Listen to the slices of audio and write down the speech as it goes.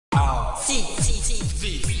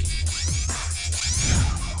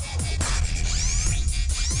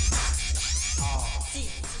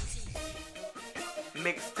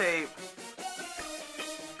Mixtape.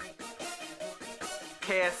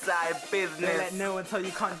 KSI business. Don't let no one tell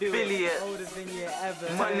you can't do Affiliate. it. Oldest thing you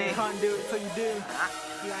ever. Money. You can't do it till you do.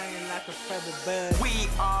 Flying like a feather bird. We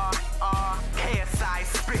are KSI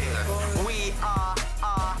spitters. We are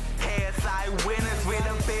KSI winners with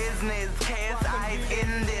a business. KSI's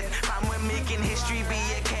in this. And we're making history, be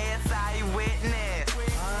a KSI witness.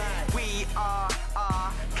 We are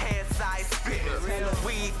KSI spitters.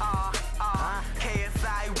 We are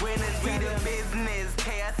KSI winners with a business.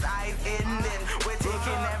 KSI's in this. We're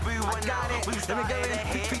taking everyone out. We started a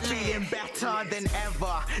hit list. Feeling better than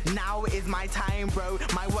ever. Now is my time, bro.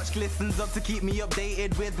 My watch glistens up to keep me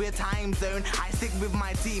updated with time zone. I stick with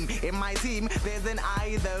my team. In my team, there's an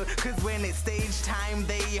I though. Cause when it's stage time,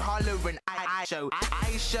 they hollering. I show.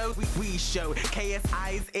 I show. We show.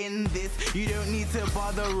 KSI's in this. You don't need to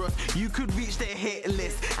bother us. You could reach the hit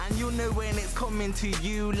list. And you'll know when it's coming to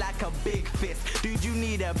you like a big fist. Dude, you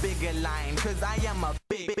need a bigger line. Cause I am a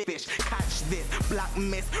big fish. Catch this. Black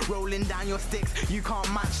mist rolling down your sticks. You can't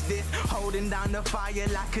match this. Holding down the fire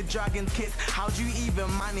like a dragon's kiss. How'd you even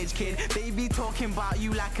manage, kid? They be talking about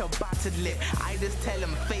you like a battered lip. I just tell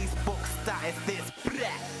them Facebook status this.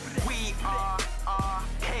 We are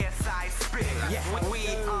KSI spitters. Yeah. We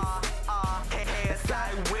are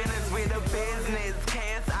KSI winners with a business.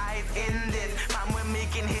 KSI's in this. And we're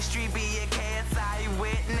making history, be a KSI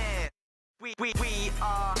witness. We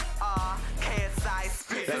are KSI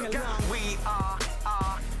spitters. We are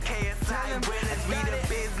KSI winners with a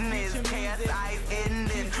business. KSI's in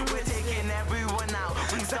this. We're taking everyone out.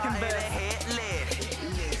 We started a hit list.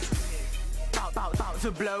 About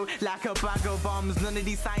to blow like a bag of bombs. None of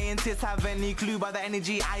these scientists have any clue about the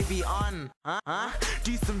energy I be on.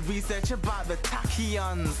 Do some research about the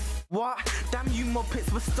tachyons. What? Damn you Muppets,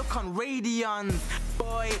 we're stuck on radions.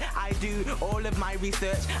 Boy, I do all of my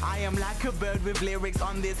research. I am like a bird with lyrics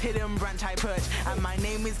on this hidden branch I perch. And my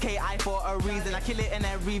name is K.I. for a reason. I kill it in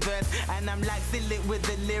every verse. And I'm like silly with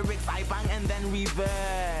the lyrics. I bang and then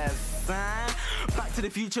reverse. Back to the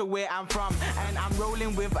future where I'm from. And I'm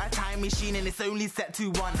rolling with a time machine and it's only set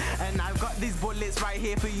to 1. And I've got these bullets right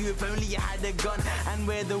here for you if only you had a gun. And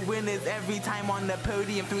we're the winners every time on the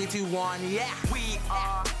podium. 3, 2, 1, yeah. We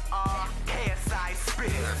are KSI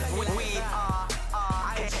spitters. We are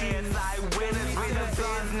KSI winners with a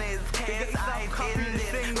business. KSI in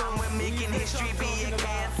this. And we're making history, be a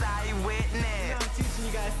KSI witness.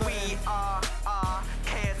 We are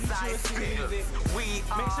KSI spitters. We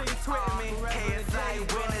are KSI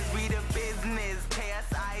winners. We the